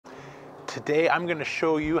Today I'm going to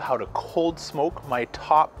show you how to cold smoke my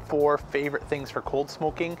top 4 favorite things for cold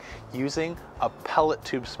smoking using a pellet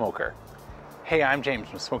tube smoker. Hey, I'm James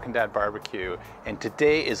from Smokin' Dad Barbecue, and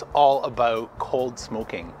today is all about cold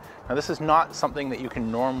smoking. Now this is not something that you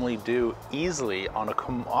can normally do easily on a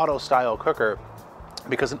Kamado style cooker,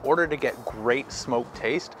 because in order to get great smoke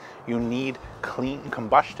taste, you need clean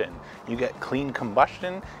combustion. You get clean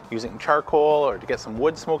combustion using charcoal or to get some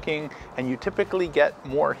wood smoking, and you typically get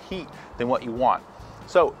more heat than what you want.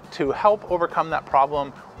 So to help overcome that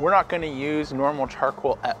problem, we're not going to use normal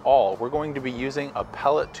charcoal at all. We're going to be using a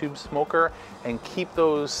pellet tube smoker and keep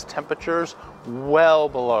those temperatures well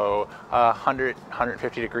below 100,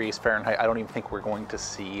 150 degrees Fahrenheit. I don't even think we're going to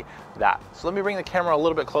see that. So let me bring the camera a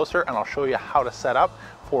little bit closer and I'll show you how to set up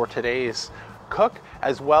for today's cook,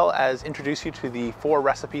 as well as introduce you to the 4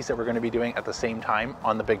 recipes that we're going to be doing at the same time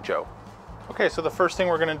on the Big Joe. Okay, so the first thing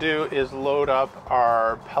we're going to do is load up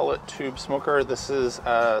our pellet tube smoker. This is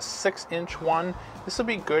a 6-inch one. This will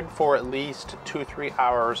be good for at least 2-3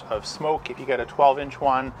 hours of smoke. If you get a 12-inch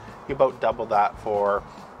one, you about double that for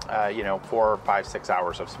 4, 5, 6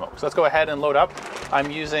 hours of smoke. So let's go ahead and load up.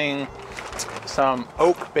 I'm using some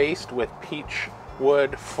oak based with peach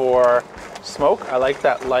wood for smoke. I like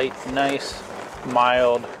that light, nice,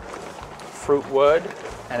 mild fruit wood,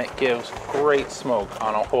 and it gives great smoke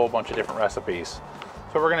on a whole bunch of different recipes.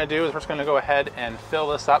 So what we're gonna do is we're just gonna go ahead and fill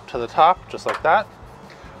this up to the top, just like that.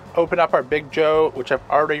 Open up our Big Joe, which I've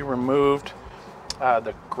already removed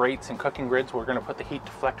the grates and cooking grids. We're gonna put the heat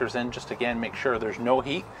deflectors in, just again, make sure there's no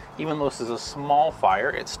heat. Even though this is a small fire,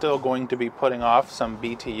 it's still going to be putting off some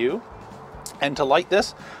BTU. And to light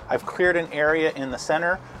this, I've cleared an area in the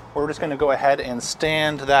center. We're just gonna go ahead and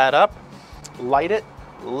stand that up, light it,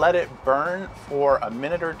 let it burn for a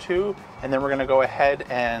minute or 2, and then we're gonna go ahead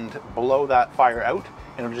and blow that fire out,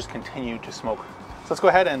 and it'll just continue to smoke. So let's go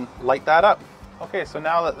ahead and light that up. Okay, so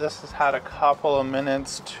now that this has had a couple of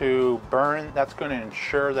minutes to burn, that's going to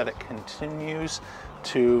ensure that it continues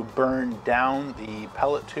to burn down the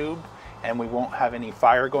pellet tube and we won't have any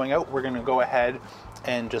fire going out. We're gonna go ahead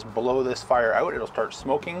and just blow this fire out. It'll start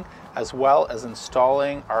smoking, as well as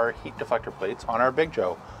installing our heat deflector plates on our Big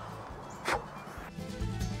Joe.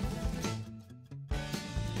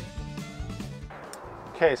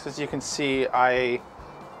 Okay, so as you can see, I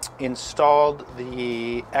installed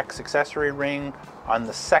the X accessory ring on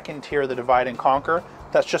the second tier of the divide and conquer.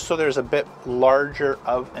 That's just so there's a bit larger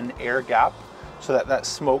of an air gap, so that that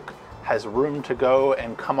smoke has room to go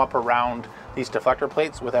and come up around these deflector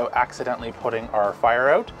plates without accidentally putting our fire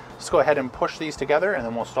out. Let's go ahead and push these together and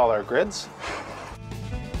then we'll install our grids.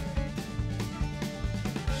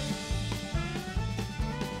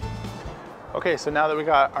 Okay, so now that we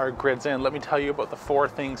got our grids in, let me tell you about the 4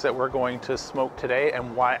 things that we're going to smoke today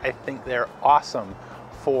and why I think they're awesome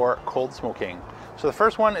for cold smoking. So the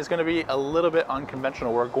first one is going to be a little bit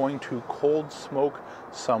unconventional. We're going to cold smoke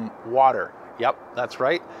some water. Yep, that's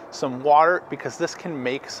right, some water, because this can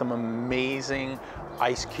make some amazing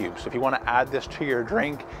ice cubes. So if you want to add this to your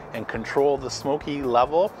drink and control the smoky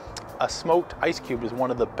level, a smoked ice cube is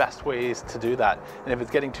one of the best ways to do that. And if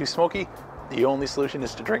it's getting too smoky, the only solution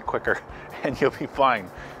is to drink quicker and you'll be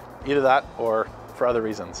fine. Either that or for other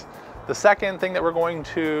reasons. The second thing that we're going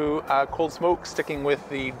to cold smoke, sticking with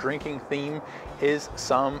the drinking theme, is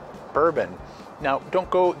some bourbon. Now, don't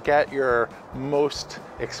go get your most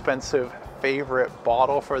expensive favorite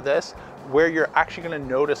bottle for this. Where you're actually going to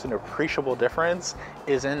notice an appreciable difference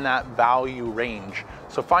is in that value range.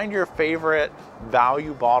 So find your favorite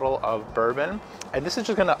value bottle of bourbon, and this is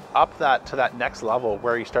just going to up that to that next level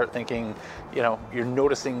where you start thinking, you're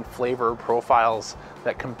noticing flavor profiles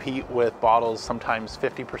that compete with bottles sometimes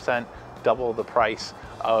 50% double the price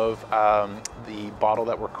of the bottle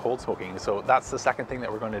that we're cold smoking. So that's the second thing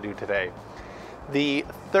that we're going to do today. The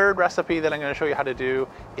third recipe that I'm going to show you how to do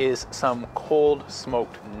is some cold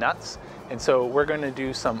smoked nuts. And so we're going to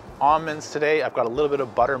do some almonds today. I've got a little bit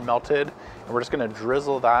of butter melted, and we're just going to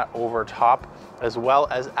drizzle that over top, as well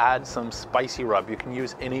as add some spicy rub. You can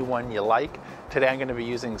use any one you like. Today I'm going to be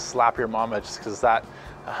using Slap Your Mama, just because that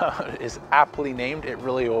is aptly named. It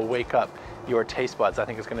really will wake up your taste buds. I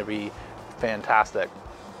think it's going to be fantastic.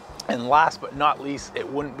 And last but not least, it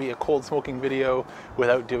wouldn't be a cold smoking video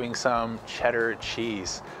without doing some cheddar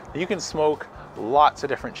cheese. You can smoke lots of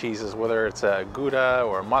different cheeses, whether it's a Gouda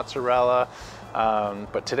or mozzarella,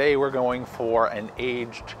 but today we're going for an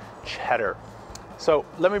aged cheddar. So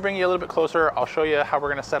let me bring you a little bit closer. I'll show you how we're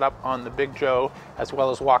gonna set up on the Big Joe, as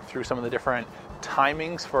well as walk through some of the different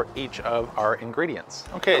timings for each of our ingredients.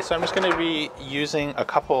 Okay, so I'm just gonna be using a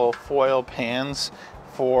couple foil pans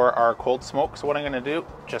for our cold smoke. So what I'm gonna do,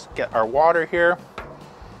 just get our water here,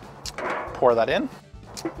 pour that in.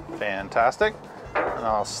 Fantastic. And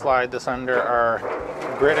I'll slide this under our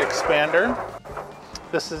grit expander.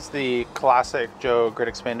 This is the classic Joe grit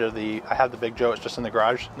expander. I have the Big Joe, it's just in the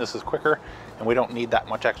garage. This is quicker, and we don't need that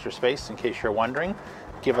much extra space, in case you're wondering.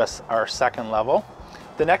 Give us our second level.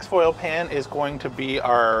 The next foil pan is going to be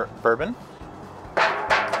our bourbon.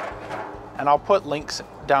 And I'll put links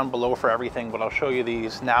down below for everything, but I'll show you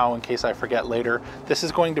these now in case I forget later. This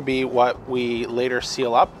is going to be what we later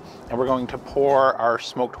seal up, and we're going to pour our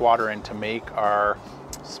smoked water in to make our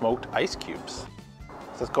smoked ice cubes.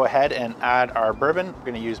 So let's go ahead and add our bourbon. We're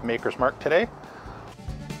going to use Maker's Mark today.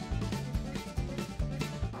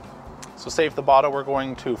 So save the bottle. We're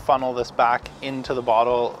going to funnel this back into the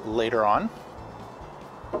bottle later on.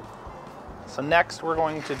 So next we're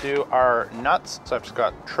going to do our nuts. So I've just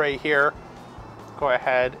got a tray here. Go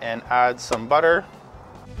ahead and add some butter.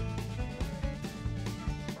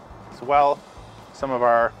 As well, some of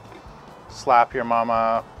our Slap Your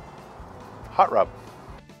Mama hot rub.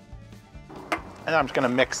 And I'm just going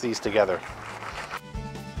to mix these together.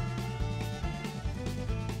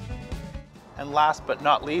 And last but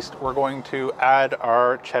not least, we're going to add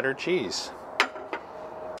our cheddar cheese.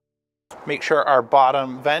 Make sure our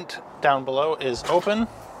bottom vent down below is open,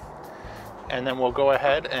 and then we'll go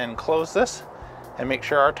ahead and close this and make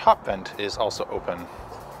sure our top vent is also open.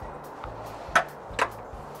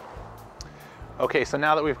 Okay, so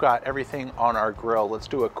now that we've got everything on our grill, let's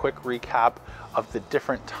do a quick recap of the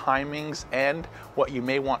different timings and what you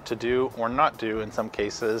may want to do or not do in some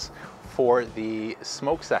cases for the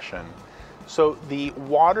smoke session. So the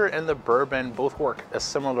water and the bourbon both work a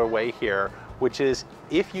similar way here, which is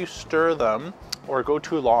if you stir them or go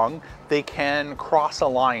too long, they can cross a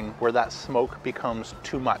line where that smoke becomes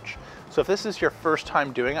too much. So if this is your first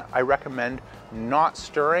time doing it, I recommend not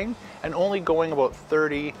stirring and only going about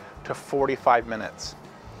 30 to 45 minutes.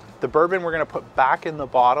 The bourbon we're gonna put back in the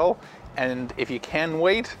bottle, and if you can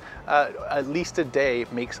wait, at least a day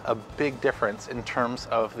makes a big difference in terms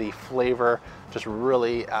of the flavor just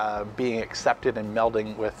really being accepted and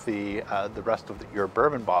melding with the rest of your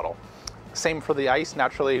bourbon bottle. Same for the ice,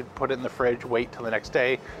 naturally put it in the fridge, wait till the next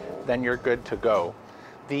day, then you're good to go.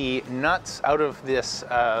 The nuts out of this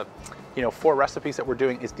 4 recipes that we're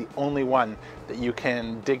doing is the only one that you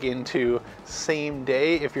can dig into same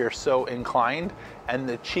day if you're so inclined, and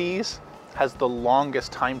the cheese has the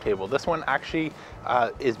longest timetable. This one actually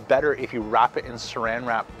is better if you wrap it in saran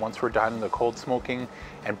wrap once we're done the cold smoking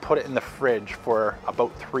and put it in the fridge for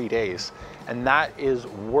about 3 days. And that is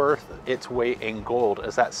worth its weight in gold,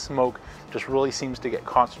 as that smoke just really seems to get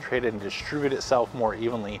concentrated and distribute itself more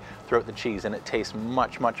evenly throughout the cheese, and it tastes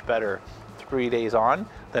much, much better 3 days on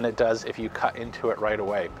than it does if you cut into it right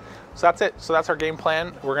away. So that's it. So that's our game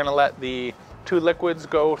plan. We're gonna let the 2 liquids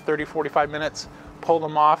go 30-45 minutes, pull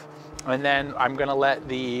them off, and then I'm gonna let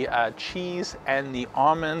the cheese and the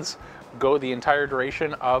almonds go the entire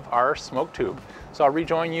duration of our smoke tube. So I'll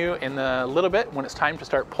rejoin you in a little bit when it's time to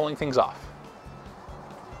start pulling things off.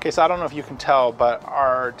 Okay, so I don't know if you can tell, but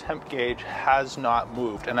our temp gauge has not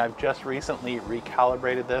moved, and I've just recently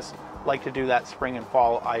recalibrated this. Like to do that spring and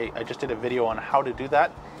fall. I just did a video on how to do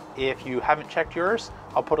that. If you haven't checked yours,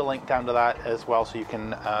 I'll put a link down to that as well so you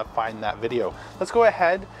can find that video. Let's go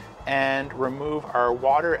ahead and remove our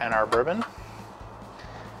water and our bourbon.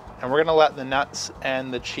 And we're gonna let the nuts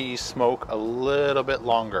and the cheese smoke a little bit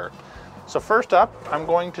longer. So first up, I'm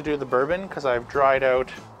going to do the bourbon because I've dried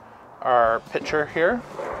out our pitcher here.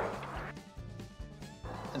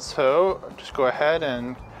 And so just go ahead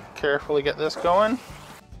and carefully get this going.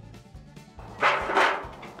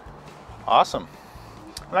 Awesome.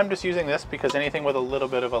 And I'm just using this because anything with a little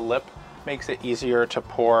bit of a lip makes it easier to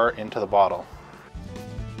pour into the bottle.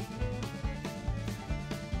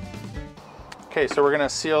 Okay, so we're gonna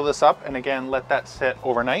seal this up and again, let that sit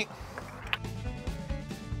overnight.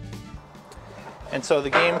 And so the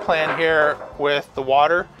game plan here with the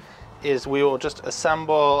water is we will just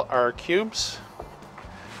assemble our cubes.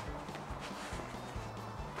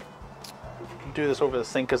 Do this over the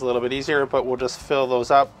sink is a little bit easier, but we'll just fill those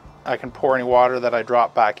up. I can pour any water that I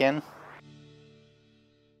drop back in.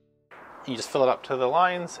 You just fill it up to the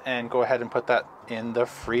lines and go ahead and put that in the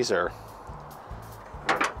freezer.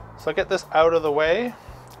 So I'll get this out of the way,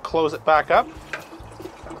 close it back up,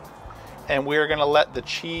 and we're gonna let the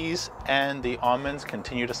cheese and the almonds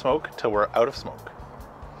continue to smoke till we're out of smoke.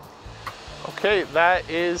 Okay, that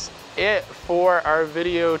is it for our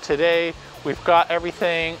video today. We've got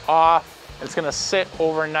everything off. It's gonna sit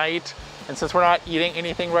overnight. And since we're not eating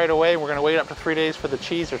anything right away, we're gonna wait up to 3 days for the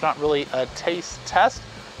cheese. There's not really a taste test,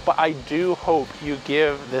 but I do hope you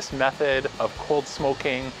give this method of cold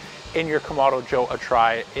smoking in your Kamado Joe a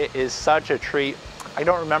try. It is such a treat. I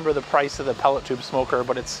don't remember the price of the pellet tube smoker,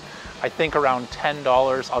 but it's, I think, around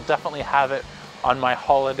 $10. I'll definitely have it on my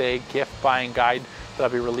holiday gift buying guide that I'll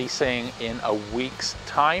be releasing in a week's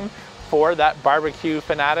time for that barbecue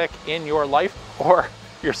fanatic in your life, or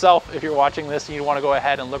yourself if you're watching this and you want to go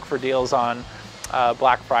ahead and look for deals on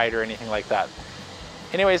Black Friday or anything like that.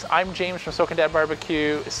 Anyways, I'm James from Smokin' Dad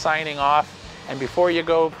Barbecue signing off. And before you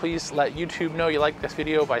go, please let YouTube know you like this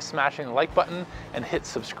video by smashing the like button and hit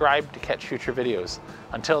subscribe to catch future videos.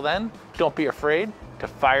 Until then, don't be afraid to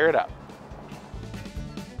fire it up.